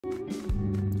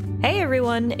Hey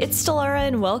everyone, it's Tallara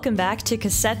and welcome back to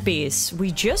Cassette Beasts.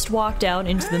 We just walked out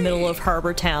into the middle of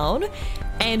Harbor Town,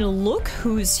 and look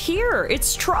who's here!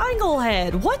 It's Triangle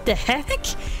Head! What the heck?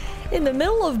 In the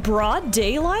middle of broad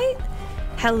daylight?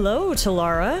 Hello,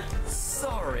 Tallara.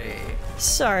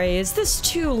 Sorry, is this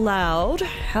too loud?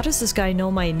 How does this guy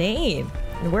know my name?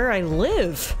 And where I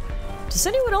live? Does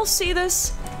anyone else see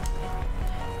this?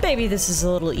 Maybe this is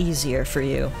a little easier for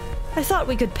you. I thought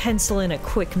we could pencil in a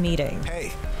quick meeting.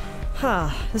 Hey.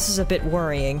 This is a bit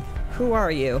worrying. Who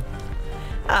are you?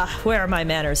 Where are my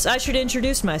manners? I should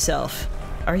introduce myself.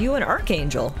 Are you an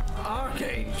archangel?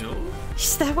 Archangel?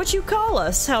 Is that what you call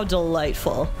us? How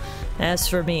delightful. As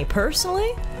for me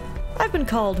personally, I've been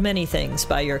called many things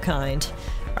by your kind.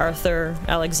 Arthur,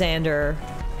 Alexander,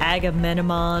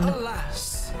 Agamemnon.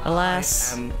 Alas.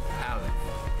 I am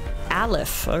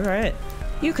Aleph, alright.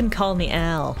 You can call me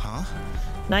Al. Huh?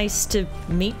 Nice to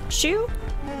meet you?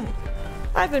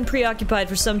 I've been preoccupied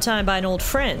for some time by an old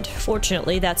friend.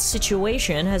 Fortunately, that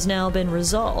situation has now been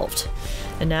resolved.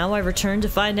 And now I return to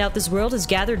find out this world has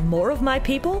gathered more of my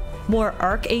people? More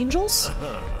archangels?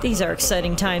 These are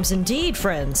exciting times indeed,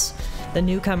 friends. The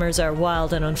newcomers are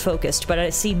wild and unfocused, but I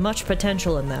see much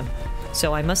potential in them.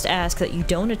 So I must ask that you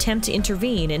don't attempt to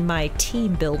intervene in my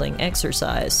team-building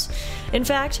exercise. In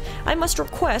fact, I must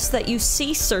request that you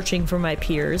cease searching for my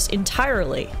peers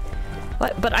entirely.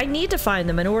 But I need to find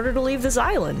them in order to leave this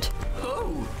island.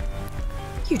 Oh.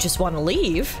 You just want to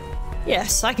leave?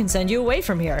 Yes, I can send you away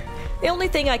from here. The only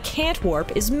thing I can't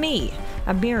warp is me.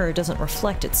 A mirror doesn't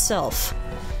reflect itself.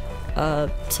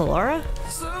 Tallara?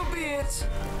 So be it.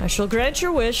 I shall grant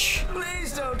your wish.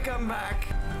 Please don't come back.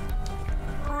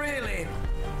 Really.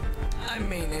 I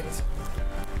mean it.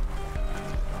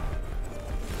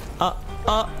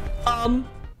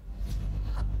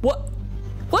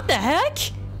 What the heck?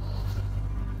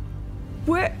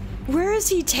 Where is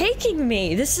he taking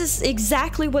me? This is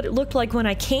exactly what it looked like when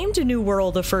I came to New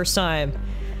World the first time.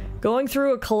 Going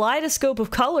through a kaleidoscope of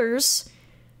colors.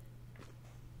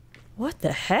 What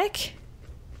the heck?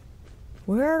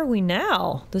 Where are we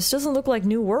now? This doesn't look like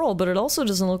New World, but it also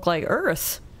doesn't look like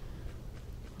Earth.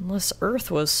 Unless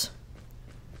Earth was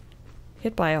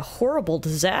hit by a horrible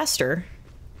disaster.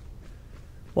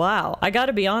 Wow, I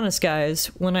gotta be honest, guys.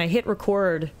 When I hit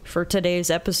record for today's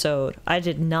episode, I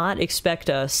did not expect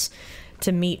us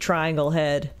to meet Triangle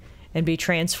Head and be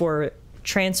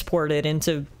transported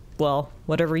into, well,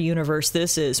 whatever universe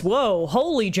this is. Whoa,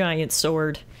 holy giant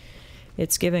sword.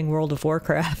 It's giving World of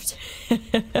Warcraft.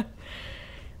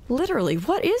 Literally,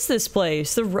 what is this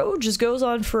place? The road just goes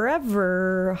on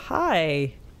forever.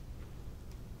 Hi.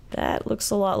 That looks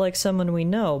a lot like someone we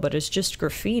know, but it's just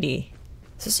graffiti.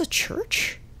 Is this a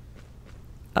church?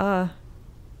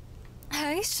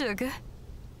 Hey, sugar.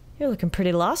 You're looking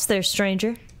pretty lost there,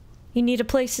 stranger. You need a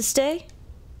place to stay?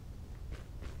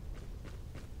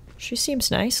 She seems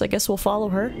nice. I guess we'll follow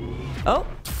her. Oh!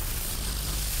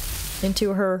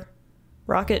 Into her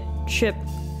rocket ship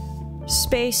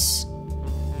space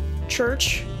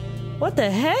church. What the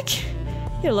heck?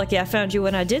 You're lucky I found you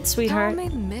when I did, sweetheart. Call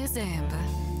me Miss Amber.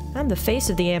 I'm the face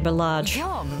of the Amber Lodge.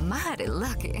 You're mighty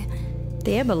lucky.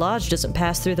 The Amber Lodge doesn't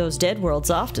pass through those dead worlds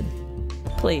often.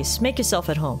 Please, make yourself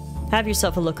at home. Have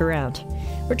yourself a look around.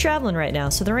 We're traveling right now,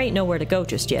 so there ain't nowhere to go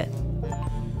just yet.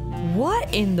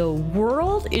 What in the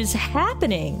world is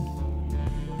happening?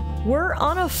 We're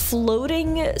on a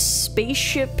floating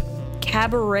spaceship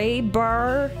cabaret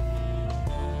bar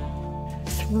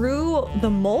through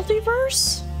the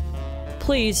multiverse?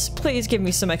 Please, please give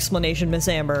me some explanation, Miss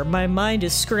Amber. My mind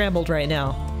is scrambled right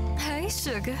now. Hey,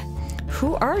 sugar.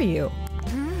 Who are you?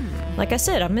 Like I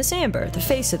said, I'm Miss Amber, the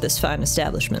face of this fine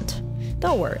establishment.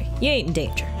 Don't worry, you ain't in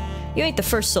danger. You ain't the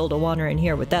first soul to wander in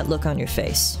here with that look on your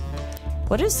face.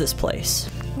 What is this place?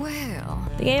 Well...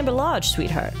 The Amber Lodge,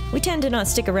 sweetheart. We tend to not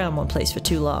stick around one place for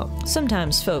too long.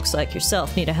 Sometimes folks like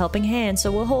yourself need a helping hand,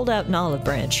 so we'll hold out an olive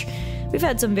branch. We've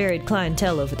had some varied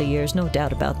clientele over the years, no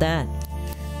doubt about that.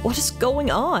 What is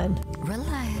going on?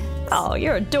 Relax. Oh,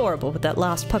 you're adorable with that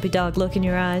lost puppy dog look in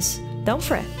your eyes. Don't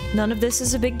fret, none of this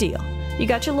is a big deal. You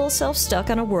got your little self stuck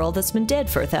on a world that's been dead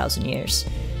for 1,000 years.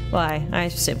 Why, I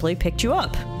simply picked you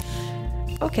up.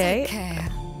 Okay. Take care.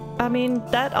 I mean,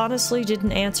 that honestly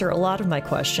didn't answer a lot of my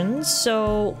questions,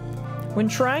 so... When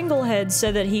Triangle Head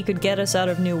said that he could get us out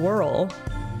of New World,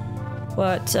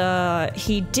 what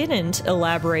he didn't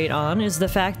elaborate on is the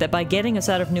fact that by getting us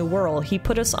out of New World, he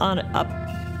put us on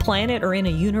a planet or in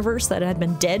a universe that had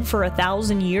been dead for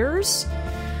 1,000 years?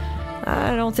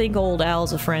 I don't think old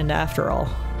Al's a friend after all.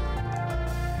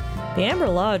 The Amber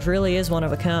Lodge really is one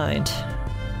of a kind.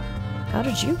 How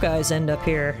did you guys end up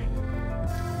here?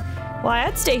 Why,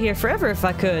 I'd stay here forever if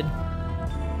I could.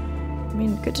 I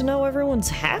mean, good to know everyone's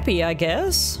happy, I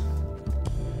guess.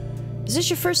 Is this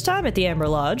your first time at the Amber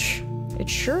Lodge? It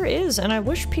sure is, and I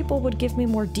wish people would give me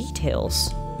more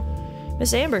details.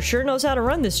 Miss Amber sure knows how to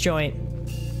run this joint.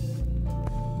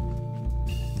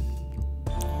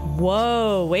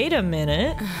 Whoa, wait a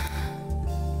minute.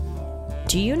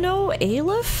 Do you know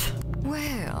Aleph?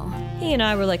 Well, He and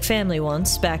I were like family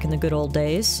once, back in the good old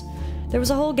days. There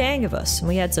was a whole gang of us, and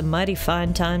we had some mighty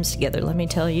fine times together, let me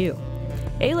tell you.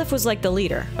 Aleph was like the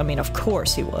leader. I mean, of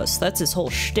course he was. That's his whole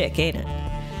shtick, ain't it?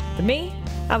 But me,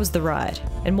 I was the ride.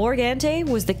 And Morgante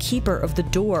was the keeper of the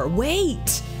door.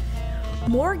 Wait!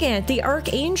 Morgant, the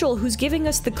Archangel who's giving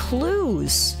us the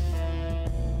clues.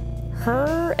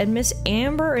 Her and Miss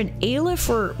Amber and Aleph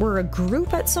were a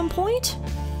group at some point?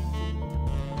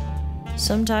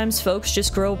 Sometimes folks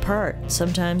just grow apart.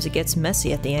 Sometimes it gets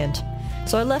messy at the end.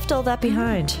 So I left all that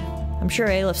behind. I'm sure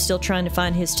Aleph's still trying to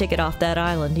find his ticket off that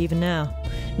island even now.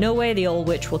 No way the old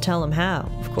witch will tell him how,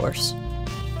 of course.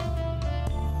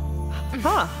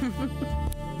 Huh.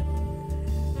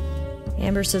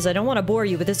 Amber says, I don't want to bore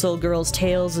you with this old girl's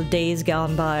tales of days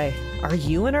gone by. Are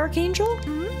you an Archangel?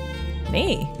 Mm-hmm.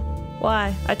 Me?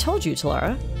 Why, I told you,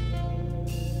 Tallara.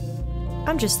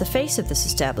 I'm just the face of this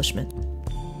establishment.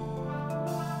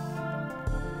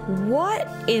 What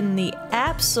in the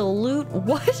absolute...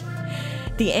 what?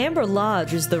 The Amber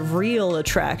Lodge is the real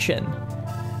attraction.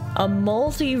 A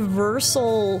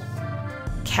multiversal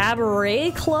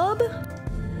cabaret club?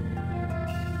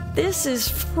 This is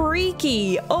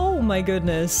freaky. Oh my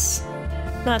goodness.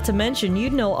 Not to mention,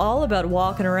 you'd know all about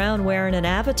walking around wearing an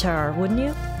avatar, wouldn't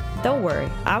you? Don't worry,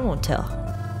 I won't tell.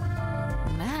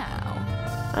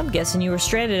 now. I'm guessing you were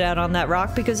stranded out on that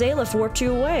rock because Aleph warped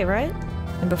you away, right?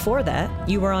 And before that,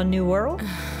 you were on New World?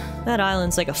 That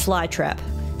island's like a fly trap.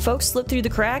 Folks slip through the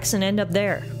cracks and end up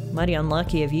there. Mighty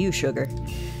unlucky of you, Sugar.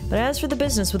 But as for the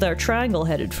business with our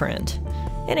triangle-headed friend,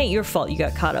 it ain't your fault you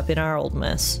got caught up in our old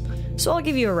mess. So I'll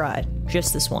give you a ride,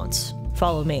 just this once.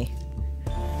 Follow me.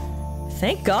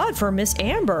 Thank God for Miss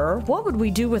Amber. What would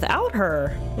we do without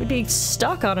her? We'd be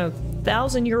stuck on a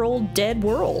 1,000-year-old dead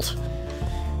world.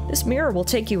 This mirror will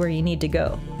take you where you need to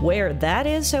go. Where that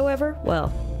is, however,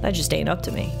 well, that just ain't up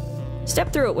to me.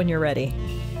 Step through it when you're ready.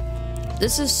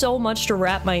 This is so much to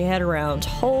wrap my head around.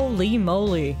 Holy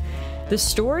moly. The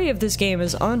story of this game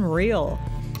is unreal.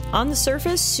 On the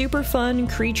surface, super fun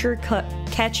creature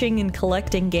catching and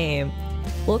collecting game.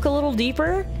 Look a little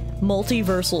deeper,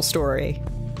 multiversal story.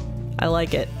 I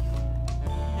like it.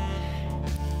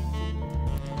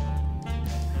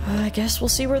 I guess we'll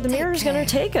see where the mirror's gonna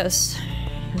take us.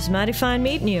 It was mighty fine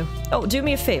meeting you. Oh, do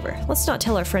me a favor. Let's not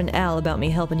tell our friend Al about me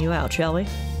helping you out, shall we?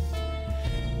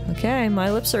 Okay,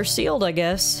 my lips are sealed, I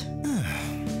guess.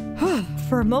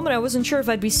 For a moment, I wasn't sure if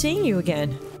I'd be seeing you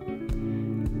again.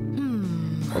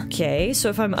 Okay, so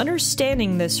if I'm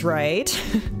understanding this right,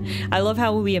 I love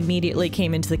how we immediately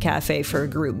came into the cafe for a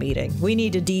group meeting. We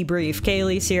need to debrief.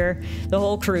 Kaylee's here, the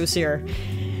whole crew's here.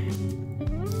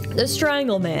 This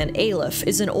Triangle Man, Aleph,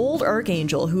 is an old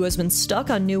archangel who has been stuck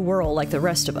on New World like the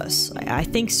rest of us. I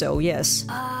think so, yes.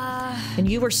 And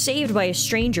you were saved by a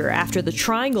stranger after the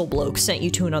Triangle bloke sent you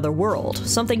to another world.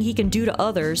 Something he can do to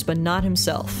others, but not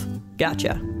himself.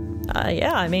 Gotcha.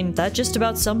 Yeah, I mean, that just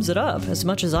about sums it up, as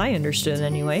much as I understood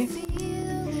anyway.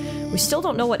 We still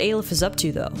don't know what Aleph is up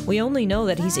to, though. We only know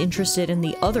that he's interested in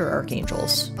the other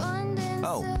archangels.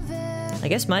 Oh. I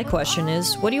guess my question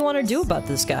is, what do you want to do about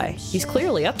this guy? He's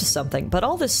clearly up to something, but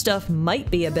all this stuff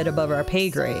might be a bit above our pay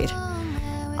grade.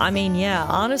 I mean, yeah,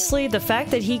 honestly, the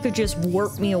fact that he could just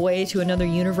warp me away to another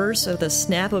universe with a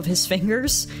snap of his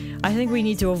fingers, I think we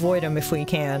need to avoid him if we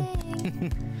can.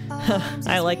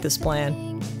 I like this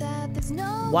plan.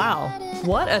 Wow,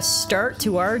 what a start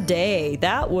to our day.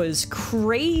 That was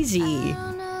crazy.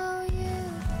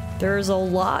 There's a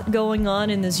lot going on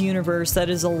in this universe that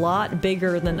is a lot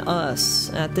bigger than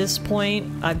us. At this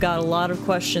point, I've got a lot of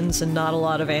questions and not a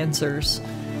lot of answers.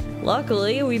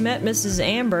 Luckily, we met Mrs.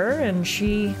 Amber, and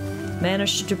she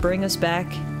managed to bring us back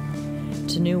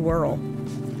to New World.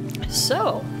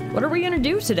 So, what are we gonna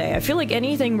do today? I feel like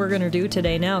anything we're gonna do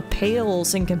today now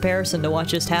pales in comparison to what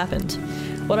just happened.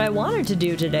 What I wanted to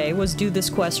do today was do this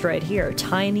quest right here,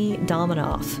 Tiny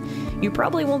Dominoth. You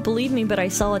probably won't believe me, but I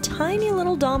saw a tiny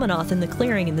little Dominoth in the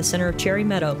clearing in the center of Cherry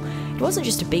Meadow. It wasn't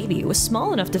just a baby, it was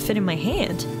small enough to fit in my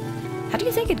hand. How do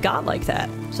you think it got like that?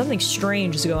 Something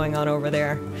strange is going on over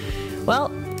there.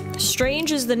 Well,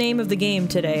 strange is the name of the game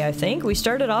today, I think. We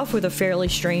started off with a fairly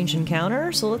strange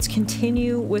encounter, so let's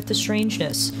continue with the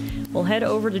strangeness. We'll head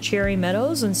over to Cherry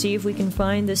Meadows and see if we can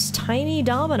find this tiny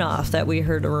Dominoth that we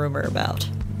heard a rumor about.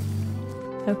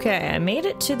 Okay, I made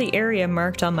it to the area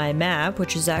marked on my map,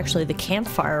 which is actually the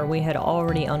campfire we had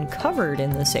already uncovered in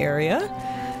this area.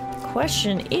 The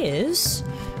question is,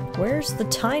 where's the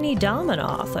tiny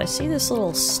Dominoth? I see this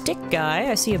little stick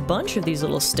guy. I see a bunch of these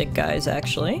little stick guys,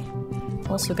 actually.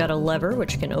 Also got a lever,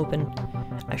 which can open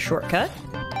a shortcut.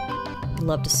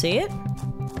 Love to see it.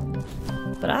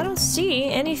 But I don't see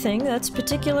anything that's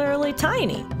particularly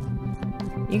tiny.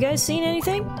 You guys seen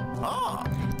anything?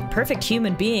 The perfect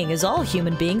human being is all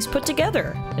human beings put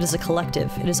together. It is a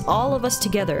collective. It is all of us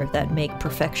together that make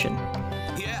perfection.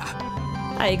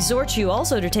 Yeah. I exhort you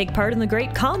also to take part in the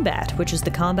great combat, which is the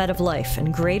combat of life,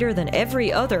 and greater than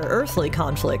every other earthly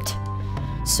conflict.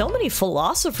 So many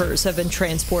philosophers have been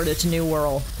transported to New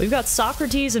World. We've got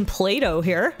Socrates and Plato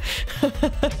here.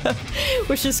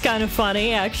 Which is kind of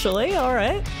funny, actually.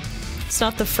 Alright. It's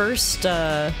not the first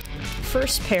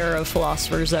pair of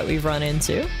philosophers that we've run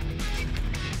into.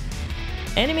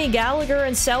 Enemy Gallagher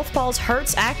and Southpaw's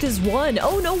hearts act as one.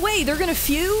 Oh, no way! They're gonna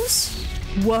fuse?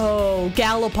 Whoa,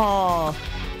 Gallapaw.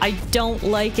 I don't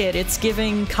like it. It's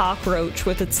giving cockroach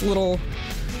with its little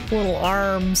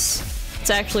arms. It's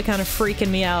actually kind of freaking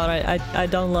me out. I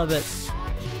don't love it.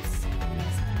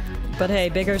 But hey,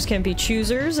 beggars can be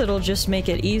choosers. It'll just make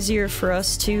it easier for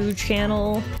us to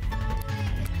channel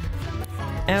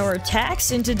our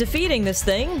attacks into defeating this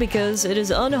thing, because it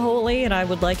is unholy and I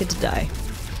would like it to die.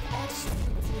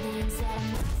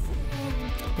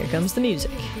 Here comes the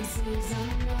music.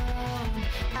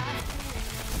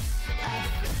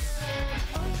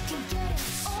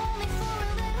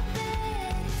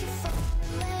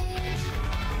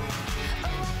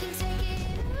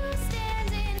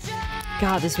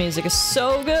 God, this music is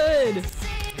so good!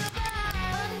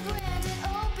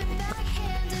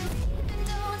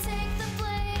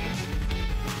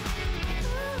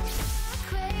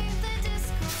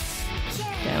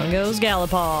 Down goes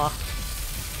Gallapaw.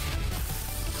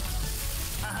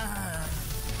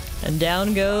 And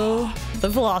down go the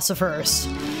philosophers.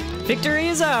 Victory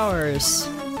is ours!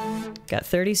 Got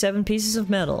 37 pieces of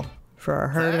metal for our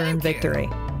hard-earned victory.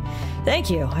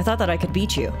 Thank you. I thought that I could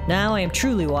beat you. Now I am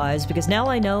truly wise, because now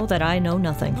I know that I know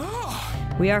nothing.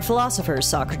 We are philosophers,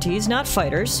 Socrates, not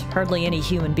fighters. Hardly any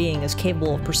human being is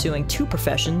capable of pursuing two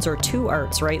professions or two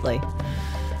arts rightly.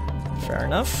 Fair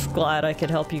enough. Glad I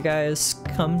could help you guys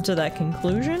come to that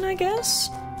conclusion, I guess.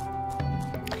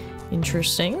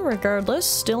 Interesting. Regardless,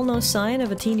 still no sign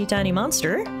of a teeny tiny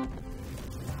monster.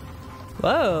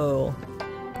 Whoa.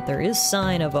 There is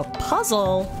sign of a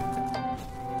puzzle.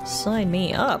 Sign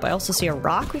me up. I also see a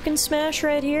rock we can smash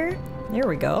right here. There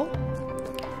we go.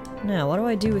 Now, what do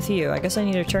I do with you? I guess I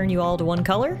need to turn you all to one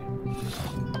color?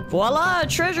 Voila! A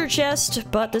treasure chest!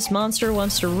 But this monster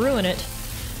wants to ruin it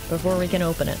before we can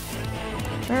open it.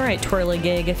 Alright,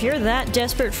 Twirlygig, if you're that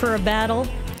desperate for a battle,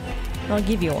 I'll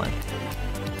give you one.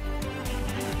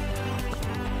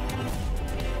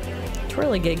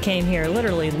 Twirlygig came here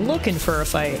literally looking for a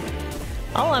fight.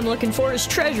 All I'm looking for is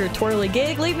treasure,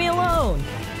 Twirlygig. Leave me alone!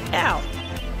 Ow!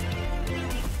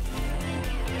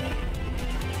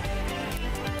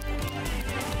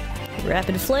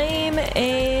 Rapid Flame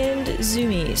and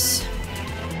Zoomies.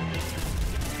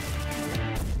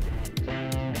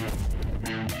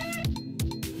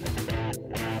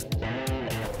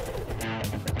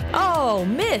 Oh,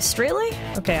 missed, really?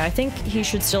 Okay, I think he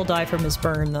should still die from his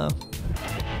burn, though.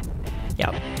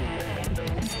 Yep.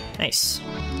 Nice.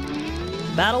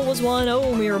 Battle was won.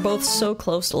 Oh, we were both so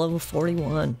close to level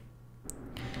 41.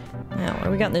 Now, what do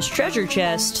we got in this treasure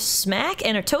chest? Smack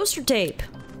and a toaster tape.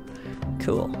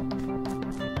 Cool.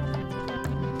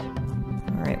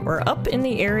 Alright, we're up in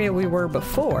the area we were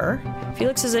before.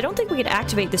 Felix says, I don't think we could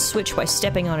activate this switch by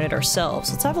stepping on it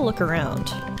ourselves. Let's have a look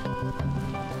around.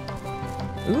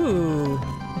 Ooh,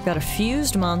 we've got a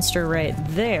fused monster right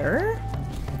there.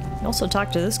 Also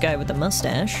talk to this guy with the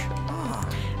mustache.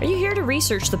 Are you here to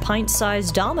research the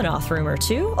pint-sized Dominoth rumor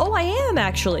too? Oh, I am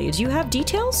actually. Do you have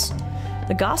details?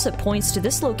 The gossip points to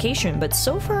this location, but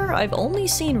so far I've only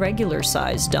seen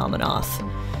regular-sized Dominoth.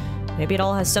 Maybe it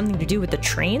all has something to do with the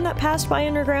train that passed by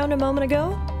underground a moment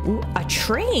ago? Ooh, a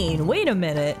train? Wait a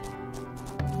minute.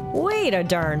 Wait a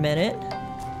darn minute.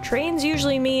 Trains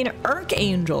usually mean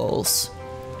archangels.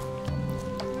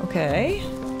 Okay.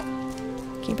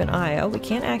 Keep an eye out. We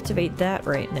can't activate that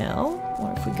right now.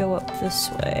 What if we go up this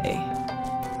way?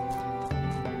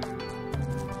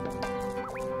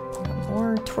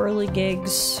 More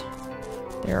Twirlygigs.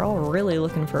 They're all really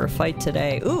looking for a fight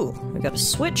today. Ooh, we got a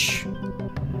switch,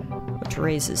 which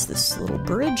raises this little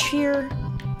bridge here.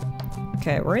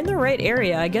 Okay, we're in the right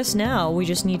area. I guess now we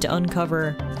just need to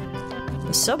uncover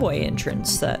the subway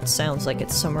entrance. That sounds like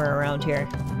it's somewhere around here.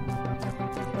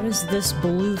 What is this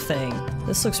blue thing?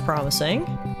 This looks promising.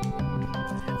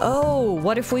 Oh,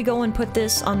 what if we go and put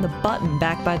this on the button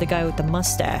back by the guy with the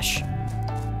mustache?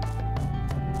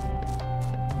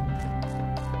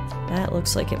 That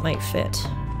looks like it might fit.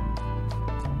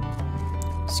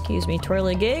 Excuse me,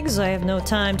 twirlygigs, I have no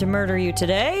time to murder you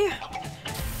today.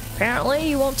 Apparently,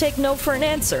 you won't take no for an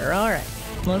answer. Alright,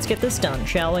 let's get this done,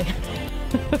 shall we?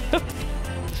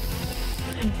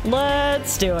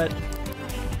 Let's do it.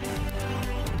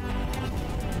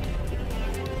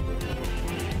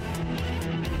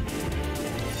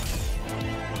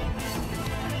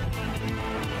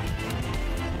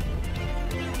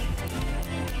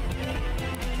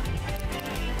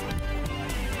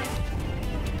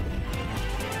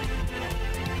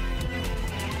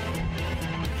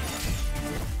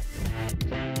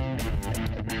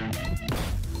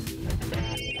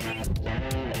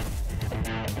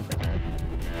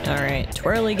 Alright,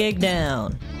 twirlygig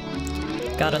down.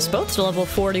 Got us both to level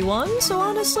 41, so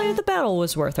honestly the battle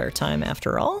was worth our time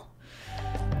after all.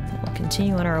 We'll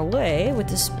continue on our way with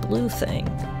this blue thing.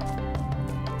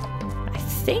 I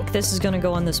think this is gonna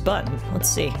go on this button. Let's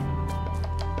see.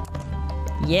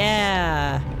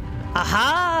 Yeah!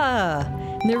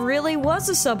 Aha! There really was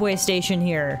a subway station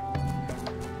here.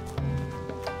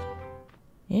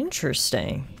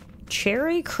 Interesting.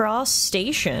 Cherry Cross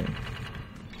Station.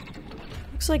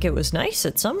 Looks like it was nice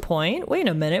at some point. Wait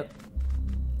a minute.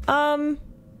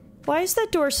 Why is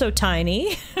that door so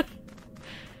tiny?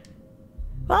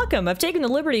 Welcome, I've taken the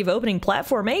liberty of opening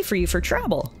Platform A for you for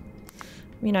travel.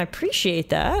 I mean, I appreciate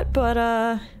that,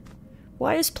 but,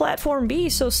 why is Platform B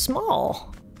so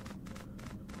small?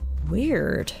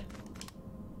 Weird.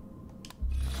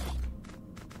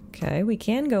 Okay, we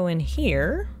can go in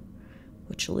here,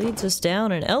 which leads us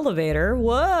down an elevator.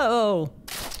 Whoa!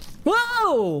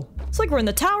 Whoa! It's like we're in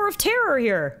the Tower of Terror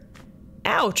here.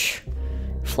 Ouch.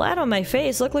 Flat on my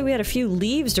face. Luckily we had a few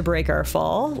leaves to break our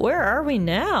fall. Where are we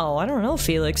now? I don't know,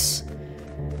 Felix.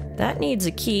 That needs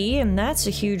a key, and that's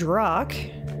a huge rock.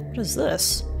 What is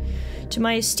this? To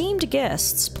my esteemed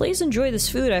guests, please enjoy this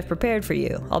food I've prepared for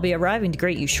you. I'll be arriving to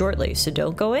greet you shortly, so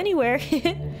don't go anywhere.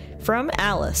 From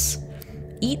Alice.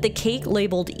 Eat the cake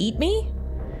labeled Eat Me?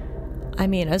 I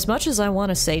mean, as much as I want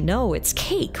to say no, it's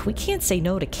cake. We can't say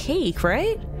no to cake,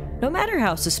 right? No matter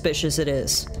how suspicious it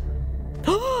is.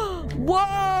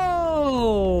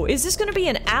 Whoa! Is this gonna be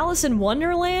an Alice in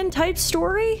Wonderland type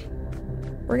story?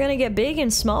 We're gonna get big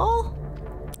and small?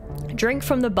 Drink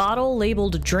from the bottle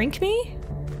labeled Drink Me?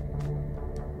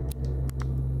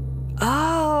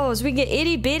 Oh, so we can get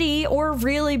itty bitty or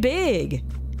really big.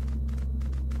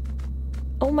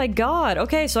 Oh my god.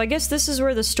 Okay, so I guess this is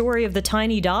where the story of the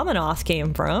tiny Dominoth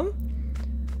came from.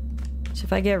 So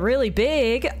if I get really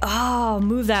big, oh,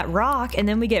 move that rock, and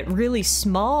then we get really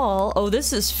small. Oh,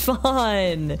 this is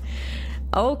fun.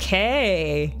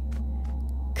 Okay.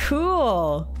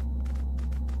 Cool.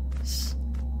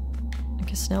 I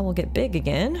guess now we'll get big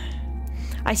again.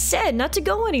 I said not to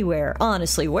go anywhere.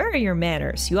 Honestly, where are your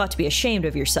manners? You ought to be ashamed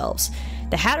of yourselves.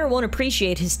 The Hatter won't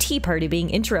appreciate his tea party being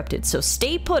interrupted, so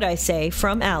stay put, I say,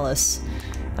 from Alice.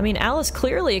 I mean, Alice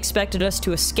clearly expected us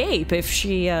to escape if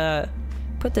she,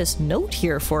 put this note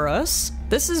here for us.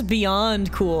 This is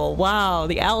beyond cool. Wow,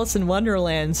 the Alice in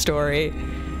Wonderland story.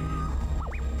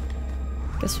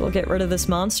 Guess we'll get rid of this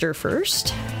monster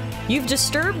first. You've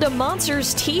disturbed a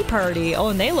monster's tea party. Oh,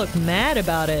 and they look mad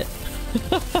about it.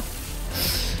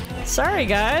 Sorry,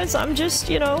 guys. I'm just,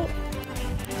 you know,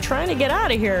 trying to get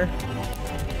out of here.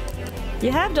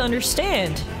 You have to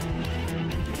understand.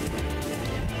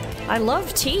 I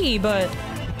love tea, but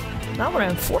not when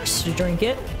I'm forced to drink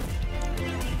it.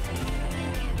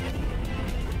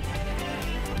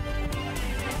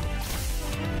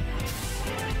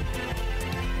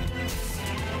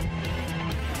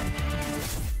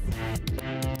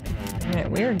 Alright,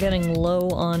 we're getting low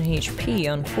on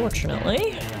HP,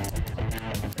 unfortunately.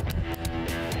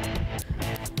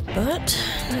 But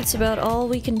that's about all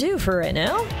we can do for right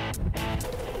now.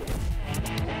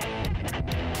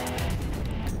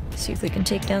 See if we can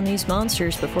take down these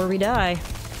monsters before we die.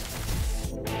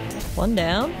 One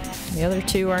down. The other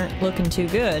two aren't looking too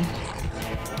good.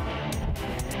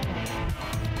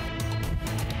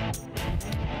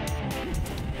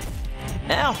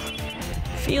 Ow!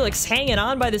 Felix hanging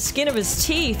on by the skin of his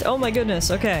teeth. Oh my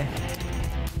goodness, okay.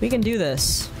 We can do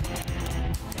this.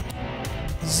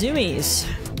 Zoomies.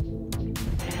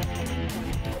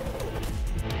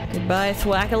 Goodbye,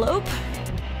 Thwackalope.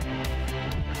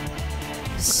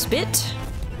 Spit.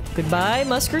 Goodbye,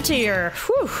 Musketeer.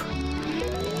 Whew.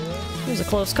 It was a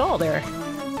close call there.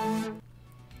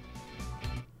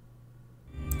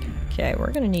 Okay,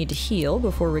 we're gonna need to heal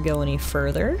before we go any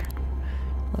further.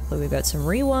 Luckily we've got some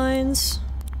rewinds.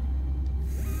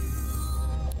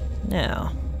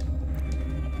 Now.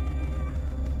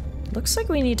 Looks like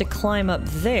we need to climb up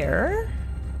there.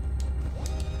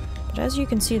 But as you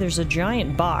can see, there's a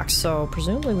giant box, so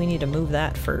presumably we need to move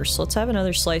that first. Let's have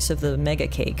another slice of the mega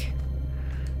cake.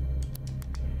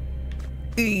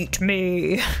 Eat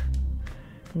me!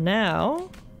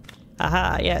 Now...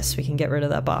 Aha, yes, we can get rid of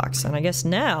that box. And I guess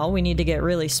now we need to get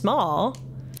really small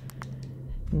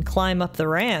and climb up the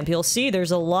ramp. You'll see there's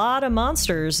a lot of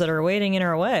monsters that are waiting in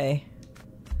our way.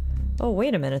 Oh,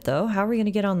 wait a minute, though. How are we going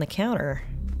to get on the counter?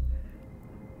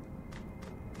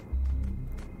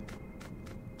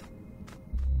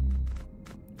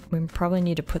 We probably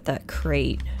need to put that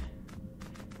crate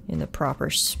in the proper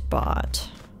spot.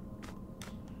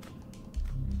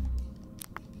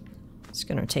 It's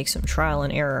gonna take some trial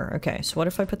and error. Okay, so what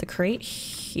if I put the crate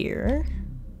here?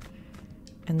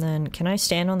 And then, can I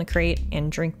stand on the crate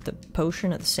and drink the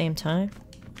potion at the same time?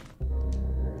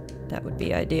 That would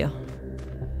be ideal.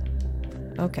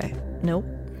 Okay, nope.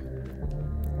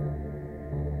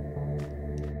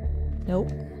 Nope.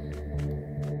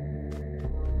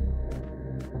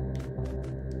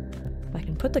 If I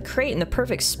can put the crate in the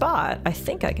perfect spot, I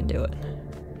think I can do it.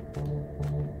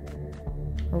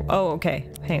 Oh, okay.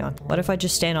 Hang on. What if I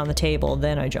just stand on the table,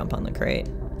 then I jump on the crate?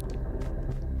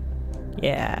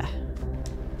 Yeah.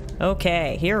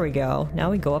 Okay, here we go.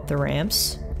 Now we go up the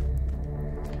ramps.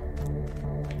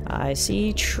 I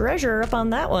see treasure up on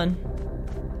that one.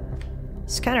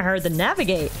 It's kind of hard to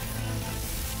navigate.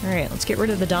 Alright, let's get rid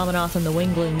of the Dominoth and the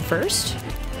Wingloom first.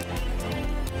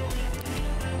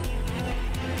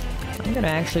 I'm gonna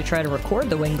actually try to record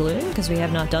the Wingloom, because we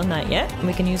have not done that yet.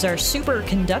 We can use our super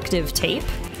conductive tape,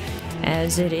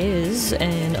 as it is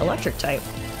an electric type.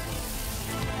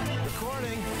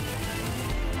 Recording.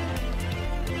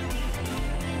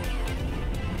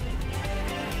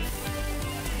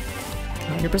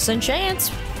 100%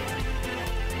 chance.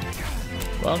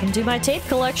 Welcome to my tape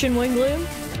collection, Wingloom.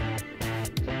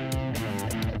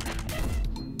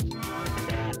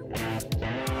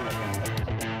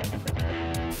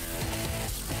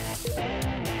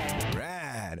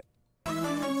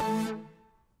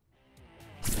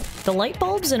 The light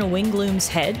bulbs in a Wingloom's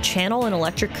head channel an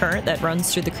electric current that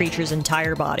runs through the creature's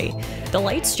entire body. The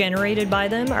lights generated by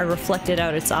them are reflected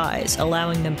out its eyes,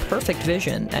 allowing them perfect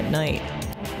vision at night.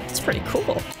 It's pretty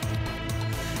cool.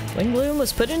 Wingloom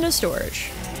was put into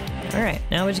storage. Alright,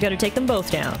 now we just gotta take them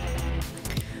both down.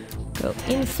 Go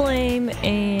inflame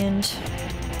and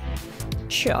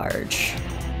charge.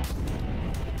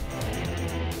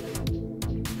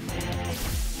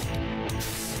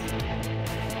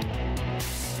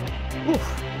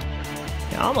 Oof.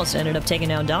 I almost ended up taking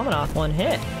down Dominoth one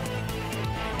hit.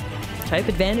 Type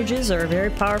advantages are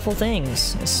very powerful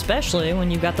things, especially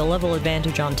when you've got the level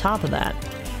advantage on top of that.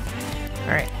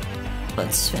 Alright,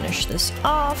 let's finish this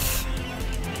off.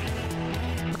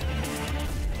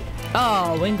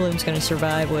 Oh, Wingloom's gonna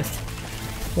survive with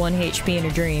 1 HP and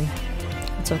a dream.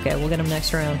 It's okay, we'll get him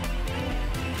next round.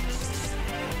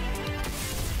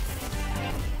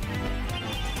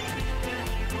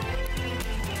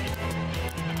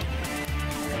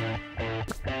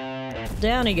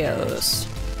 Down he goes.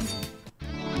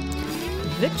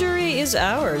 Victory is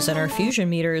ours, and our fusion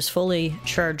meter is fully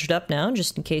charged up now,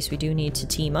 just in case we do need to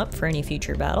team up for any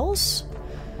future battles.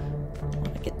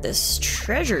 Get this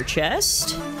treasure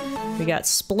chest. We got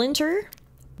Splinter,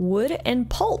 Wood, and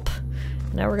Pulp.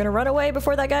 Now we're gonna run away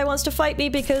before that guy wants to fight me,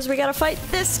 because we gotta fight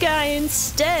this guy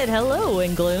instead. Hello,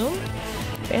 Wingloom.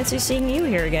 Fancy seeing you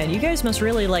here again. You guys must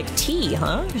really like tea,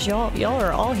 huh? Because y'all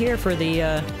are all here for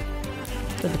the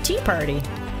tea party.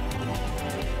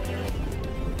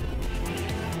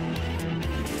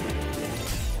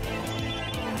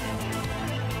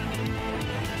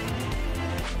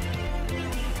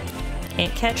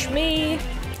 Can't catch me.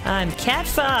 I'm Cat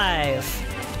 5.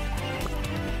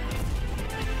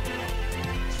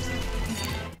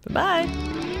 Bye-bye.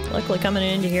 Luckily coming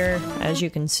into here, as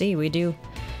you can see, we do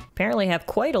apparently have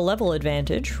quite a level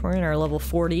advantage. We're in our level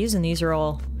 40s, and these are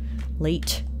all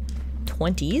late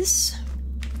 20s.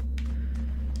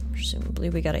 Presumably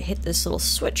we gotta hit this little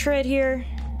switch right here.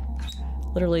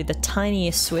 Literally the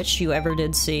tiniest switch you ever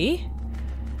did see.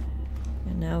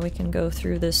 And now we can go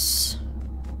through this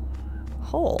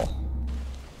hole.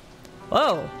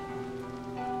 Whoa!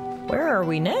 Where are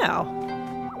we now?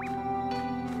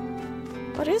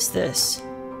 What is this?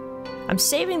 I'm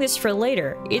saving this for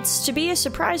later. It's to be a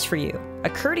surprise for you. A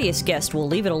courteous guest will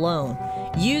leave it alone.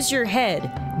 Use your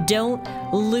head. Don't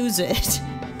lose it.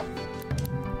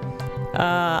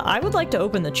 I would like to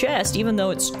open the chest, even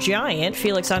though it's giant.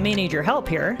 Felix, I may need your help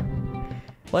here.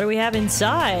 What do we have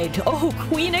inside? Oh,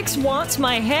 Queenix wants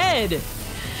my head!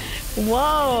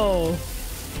 Whoa!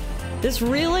 This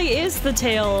really is the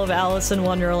tale of Alice in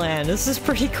Wonderland. This is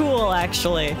pretty cool,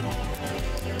 actually.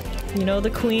 You know, the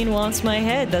queen wants my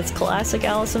head. That's classic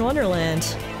Alice in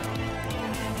Wonderland.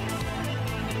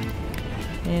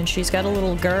 And she's got a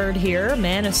little guard here,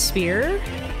 Mana Spear.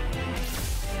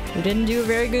 Who didn't do a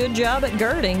very good job at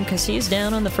guarding, because he's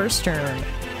down on the first turn.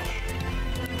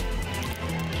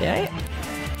 Okay.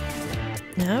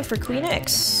 Now for Queen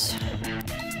X.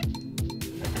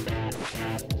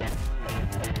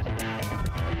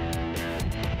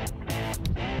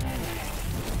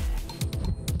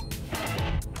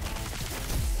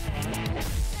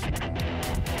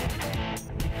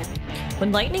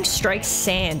 When lightning strikes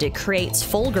sand, it creates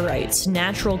fulgurites,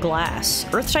 natural glass.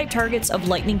 Earth-type targets of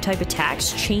lightning-type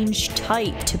attacks change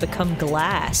type to become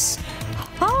glass.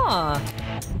 Huh.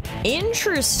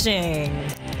 Interesting.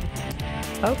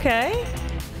 Okay.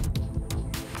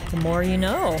 The more you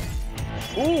know.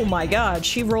 Oh my god,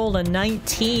 she rolled a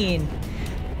 19.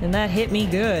 And that hit me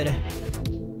good.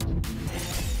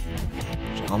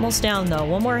 She's almost down though.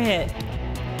 One more hit.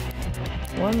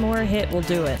 One more hit will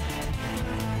do it.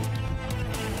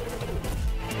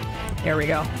 There we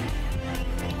go.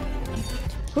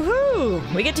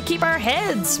 Woohoo! We get to keep our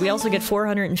heads! We also get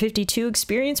 452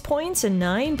 experience points and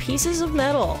 9 pieces of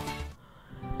metal.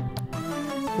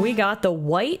 We got the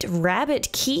white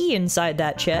rabbit key inside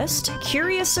that chest.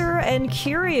 Curiouser and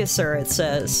curiouser, it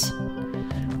says.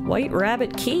 White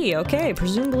rabbit key. Okay,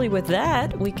 presumably with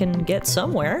that, we can get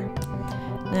somewhere.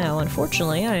 Now,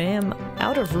 unfortunately, I am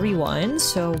out of rewinds,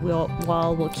 so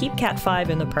while we'll keep Cat 5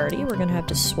 in the party, we're gonna have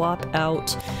to swap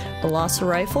out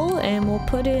Velocirifle, and we'll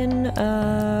put in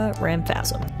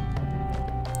Ramphasm.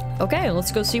 Okay,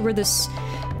 let's go see where this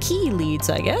key leads,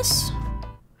 I guess.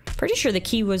 Pretty sure the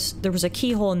key was... there was a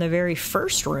keyhole in the very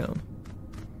first room.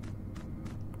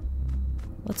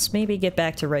 Let's maybe get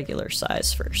back to regular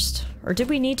size first. Or did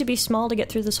we need to be small to get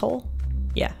through this hole?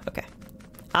 Yeah, okay.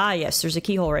 Ah, yes, there's a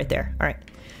keyhole right there. Alright.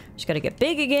 Just gotta get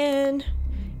big again.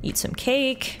 Eat some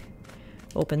cake.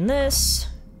 Open this.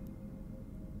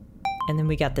 And then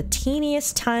we got the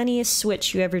teeniest, tiniest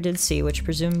switch you ever did see, which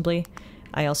presumably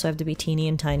I also have to be teeny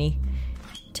and tiny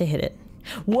to hit it.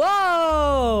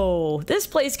 Whoa! This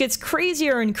place gets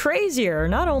crazier and crazier.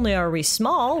 Not only are we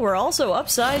small, we're also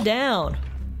upside down.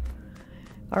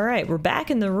 Alright, we're back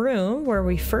in the room where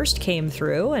we first came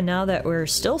through, and now that we're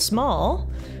still small,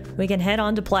 we can head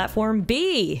on to platform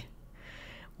B.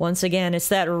 Once again, it's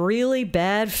that really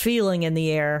bad feeling in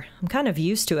the air. I'm kind of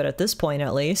used to it at this point,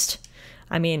 at least.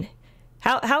 I mean,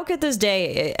 how could this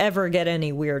day ever get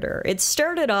any weirder? It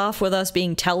started off with us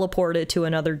being teleported to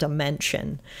another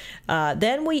dimension.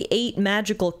 Then we ate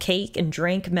magical cake and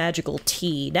drank magical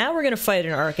tea. Now we're gonna fight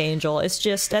an archangel. It's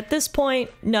just, at this point,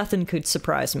 nothing could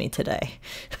surprise me today.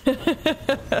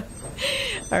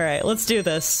 Alright, let's do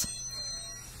this.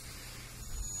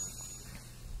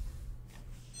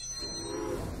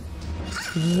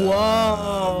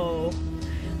 Whoa!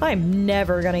 I'm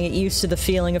never gonna get used to the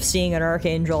feeling of seeing an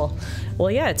archangel.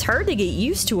 Well, yeah, it's hard to get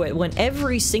used to it when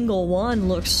every single one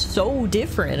looks so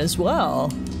different as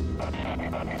well.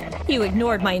 You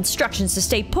ignored my instructions to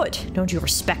stay put. Don't you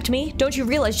respect me? Don't you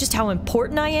realize just how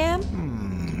important I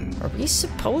am? Are we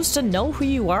supposed to know who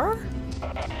you are?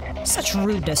 Such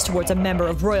rudeness towards a member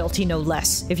of royalty, no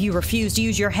less. If you refuse to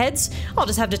use your heads, I'll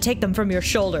just have to take them from your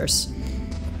shoulders.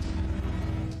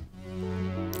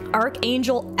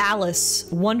 Archangel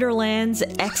Alice, Wonderland's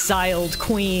exiled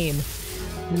queen.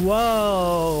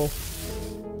 Whoa.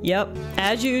 Yep,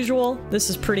 as usual, this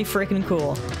is pretty freaking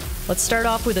cool. Let's start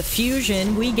off with a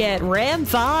fusion. We get Ram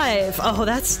 5. Oh,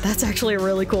 that's actually a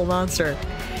really cool monster.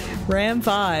 Ram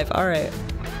 5, alright.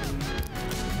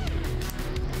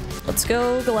 Let's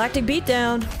go Galactic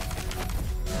Beatdown.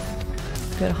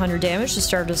 Got 100 damage to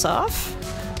start us off.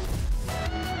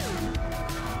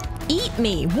 Eat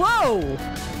me, whoa!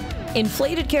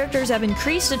 Inflated characters have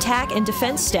increased attack and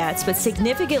defense stats, but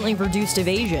significantly reduced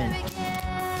evasion.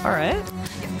 Alright.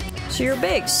 So you're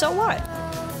big, so what?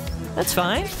 That's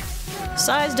fine.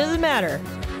 Size doesn't matter,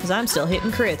 because I'm still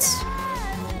hitting crits.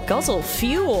 Guzzle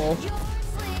Fuel?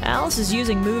 Alice is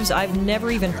using moves I've never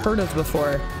even heard of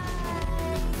before.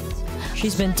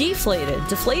 She's been deflated.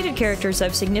 Deflated characters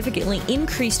have significantly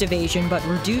increased evasion, but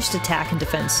reduced attack and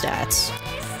defense stats.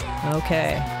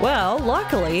 Okay. Well,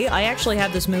 luckily, I actually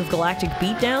have this move Galactic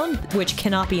Beatdown, which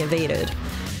cannot be evaded.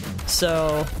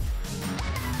 So,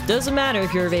 doesn't matter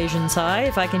if your evasion's high,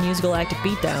 if I can use Galactic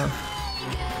Beatdown.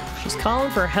 She's calling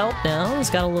for help now.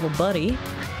 He's got a little buddy.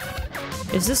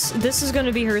 Is this is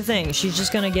gonna be her thing? She's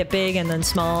just gonna get big and then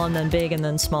small and then big and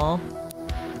then small?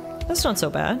 That's not so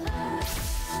bad.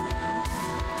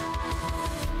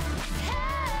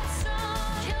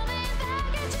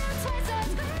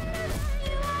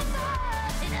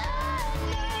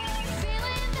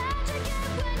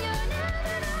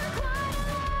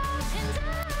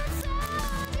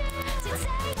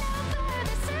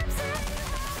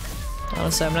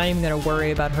 Honestly, I'm not even gonna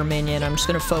worry about her minion. I'm just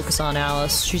gonna focus on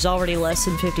Alice. She's already less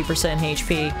than 50%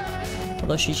 HP.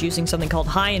 Although she's using something called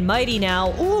High and Mighty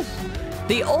now. Ooh!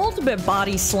 The ultimate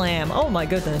body slam! Oh my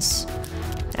goodness.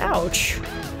 Ouch.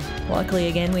 Luckily,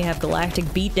 again, we have Galactic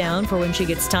Beatdown for when she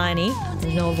gets tiny.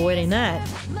 There's no avoiding that.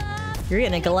 You're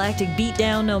getting a Galactic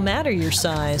Beatdown no matter your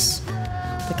size.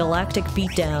 The Galactic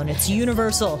Beatdown. It's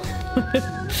universal.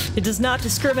 It does not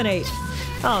discriminate.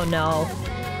 Oh no.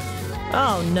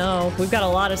 Oh no, we've got a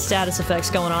lot of status effects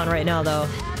going on right now though.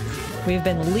 We've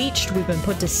been leeched, we've been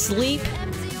put to sleep.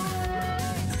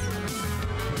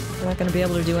 We're not gonna be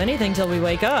able to do anything till we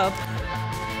wake up.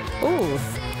 Ooh.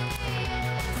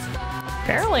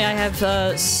 Apparently I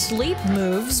have sleep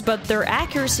moves, but their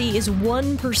accuracy is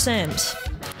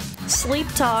 1%. Sleep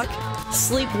Talk,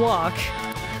 Sleep Walk,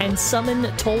 and Summon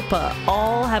Tulpa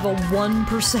all have a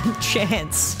 1%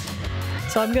 chance.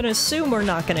 So I'm gonna assume we're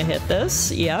not gonna hit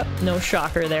this. Yep, no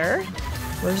shocker there.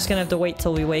 We're just gonna have to wait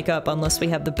till we wake up unless we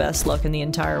have the best luck in the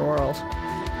entire world.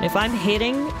 And if I'm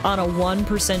hitting on a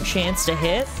 1% chance to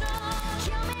hit,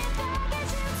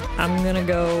 I'm gonna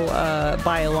go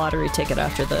buy a lottery ticket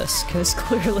after this, because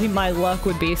clearly my luck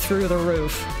would be through the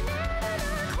roof.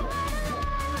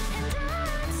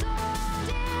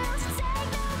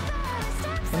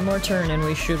 One more turn and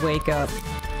we should wake up.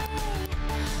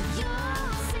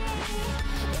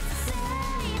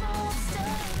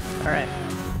 Alright.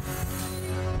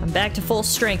 I'm back to full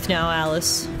strength now,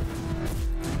 Alice.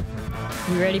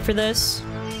 You ready for this?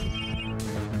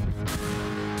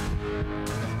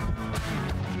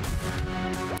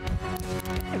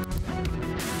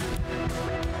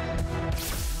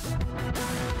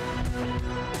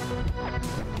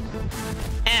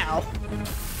 Ow!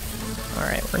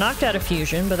 Alright, we're knocked out of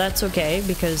fusion, but that's okay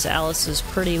because Alice is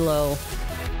pretty low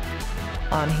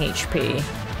on HP.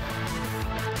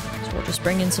 We'll just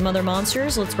bring in some other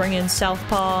monsters. Let's bring in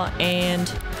Southpaw and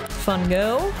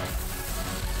Fungo.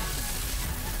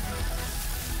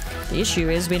 The issue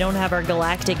is we don't have our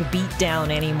Galactic Beatdown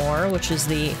anymore, which is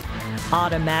the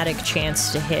automatic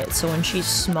chance to hit. So when she's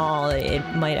small, it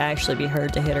might actually be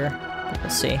hard to hit her. But we'll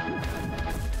see.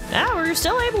 Ah, we're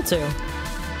still able to.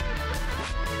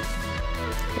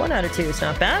 1 out of 2 is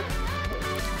not bad.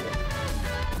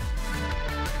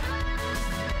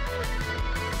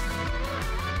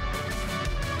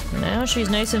 Now she's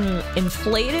nice and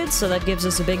inflated, so that gives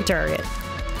us a big target.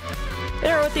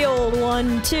 There with the old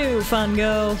 1-2,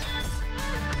 Fungo.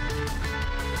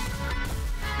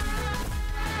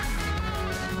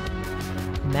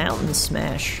 Mountain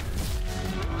Smash.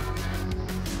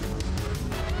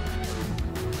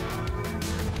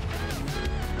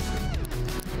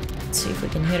 Let's see if we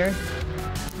can hit her.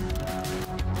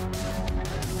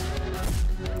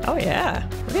 Oh yeah,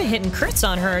 we're getting hitting crits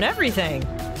on her and everything.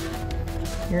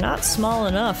 You're not small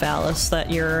enough, Alice, that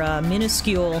you're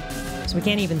minuscule, so we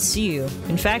can't even see you.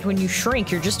 In fact, when you shrink,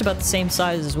 you're just about the same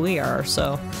size as we are,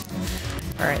 so...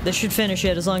 Alright, this should finish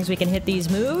it. As long as we can hit these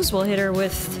moves, we'll hit her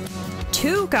with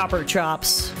 2 Copper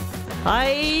Chops.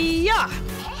 Hi-ya!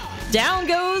 Down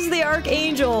goes the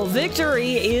Archangel!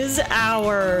 Victory is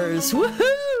ours!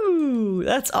 Woohoo!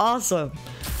 That's awesome!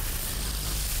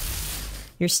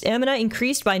 Your stamina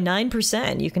increased by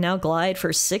 9%. You can now glide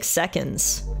for 6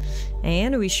 seconds.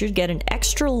 And we should get an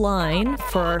extra line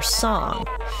for our song.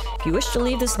 If you wish to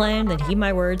leave this land, then heed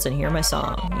my words and hear my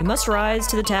song. You must rise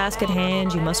to the task at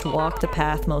hand, you must walk the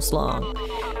path most long.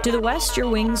 To the west your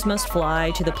wings must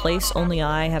fly, to the place only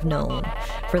I have known.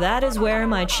 For that is where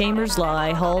my chambers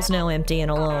lie, halls now empty and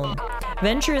alone.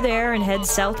 Venture there and head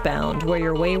southbound, where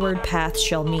your wayward paths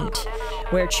shall meet.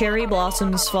 Where cherry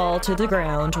blossoms fall to the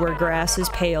ground, where grass is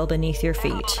pale beneath your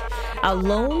feet. A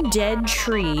lone dead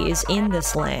tree is in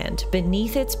this land,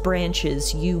 beneath its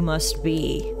branches you must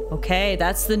be. Okay,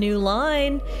 that's the new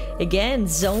line. Again,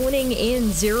 zoning in,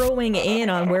 zeroing in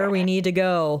on where we need to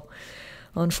go.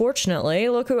 Unfortunately,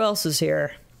 look who else is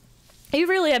here. You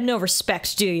really have no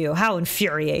respect, do you? How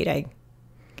infuriating.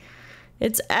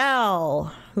 It's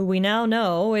Al, who we now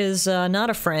know is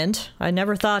not a friend. I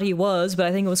never thought he was, but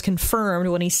I think it was confirmed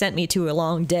when he sent me to a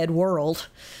long dead world.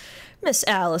 Miss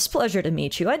Alice, pleasure to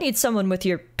meet you. I need someone with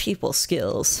your people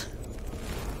skills.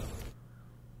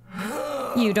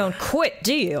 You don't quit,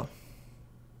 do you?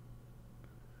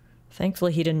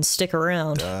 Thankfully he didn't stick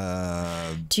around.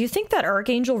 Do you think that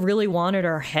Archangel really wanted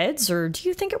our heads, or do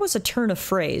you think it was a turn of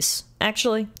phrase?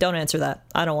 Actually, don't answer that.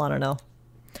 I don't want to know.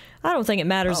 I don't think it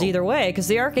matters either way, because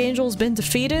the Archangel's been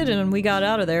defeated and we got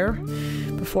out of there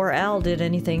before Al did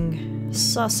anything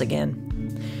sus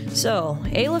again. So,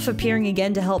 Aleph appearing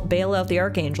again to help bail out the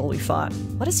Archangel we fought.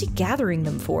 What is he gathering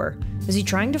them for? Is he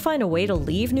trying to find a way to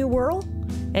leave New World?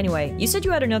 Anyway, you said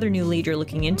you had another new lead you're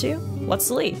looking into? What's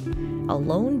the lead? A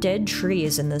lone dead tree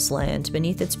is in this land.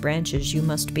 Beneath its branches you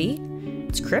must be.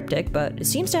 It's cryptic, but it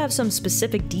seems to have some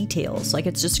specific details, like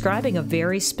it's describing a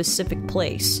very specific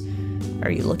place.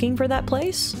 Are you looking for that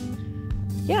place?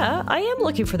 Yeah, I am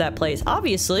looking for that place,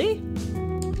 obviously.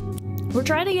 We're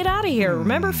trying to get out of here,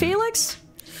 remember, Felix?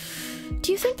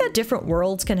 Do you think that different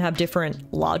worlds can have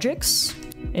different logics?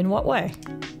 In what way?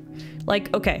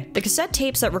 Like, okay, the cassette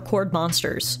tapes that record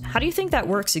monsters, how do you think that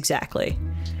works exactly?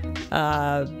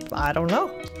 I don't know.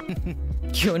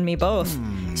 You and me both.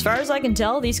 As far as I can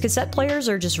tell, these cassette players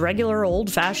are just regular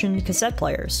old-fashioned cassette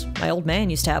players. My old man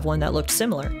used to have one that looked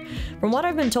similar. From what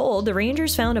I've been told, the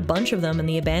Rangers found a bunch of them in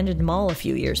the abandoned mall a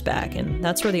few years back, and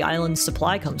that's where the island's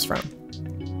supply comes from.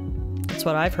 That's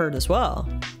what I've heard as well.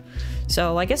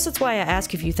 So I guess that's why I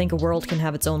ask if you think a world can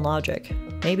have its own logic.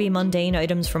 Maybe mundane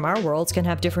items from our worlds can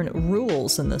have different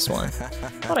rules in this one.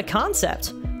 What a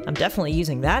concept! I'm definitely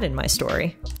using that in my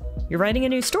story. You're writing a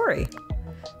new story.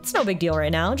 It's no big deal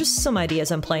right now, just some ideas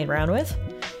I'm playing around with.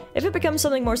 If it becomes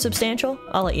something more substantial,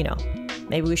 I'll let you know.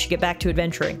 Maybe we should get back to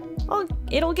adventuring.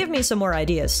 It'll give me some more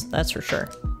ideas, that's for sure.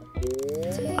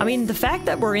 I mean, the fact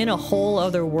that we're in a whole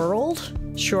other world?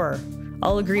 Sure.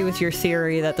 I'll agree with your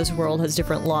theory that this world has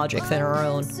different logic than our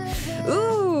own.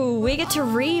 Ooh, we get to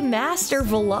remaster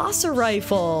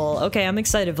Velocirifle! Okay, I'm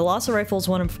excited. Velocirifle is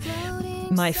one of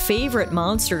my favorite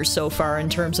monsters so far in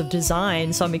terms of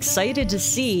design, so I'm excited to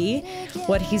see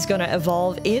what he's gonna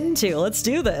evolve into. Let's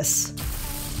do this.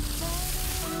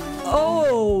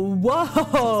 Oh,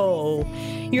 whoa!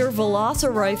 Your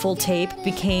Velocirifle tape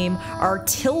became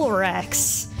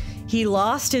Artillerex. He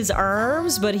lost his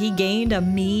arms, but he gained a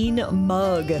mean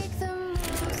mug.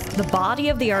 The body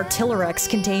of the Artillerex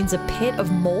contains a pit of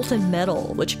molten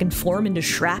metal, which can form into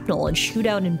shrapnel and shoot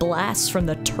out in blasts from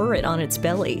the turret on its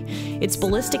belly. Its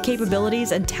ballistic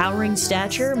capabilities and towering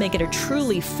stature make it a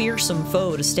truly fearsome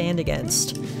foe to stand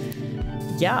against.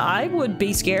 Yeah, I would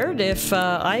be scared if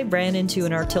I ran into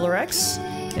an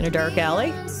Artillerex in a dark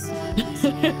alley.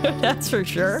 That's for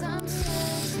sure.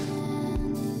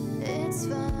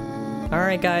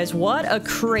 Alright guys, what a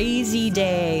crazy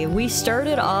day. We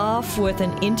started off with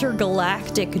an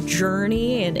intergalactic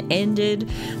journey and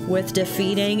ended with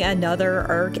defeating another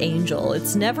Archangel.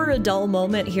 It's never a dull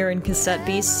moment here in Cassette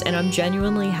Beasts, and I'm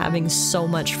genuinely having so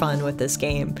much fun with this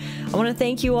game. I want to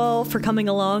thank you all for coming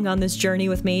along on this journey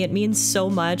with me. It means so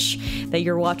much that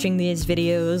you're watching these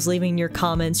videos, leaving your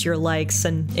comments, your likes,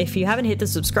 and if you haven't hit the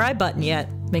subscribe button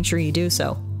yet, make sure you do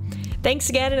so.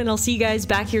 Thanks again, and I'll see you guys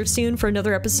back here soon for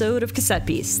another episode of Cassette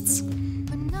Beasts.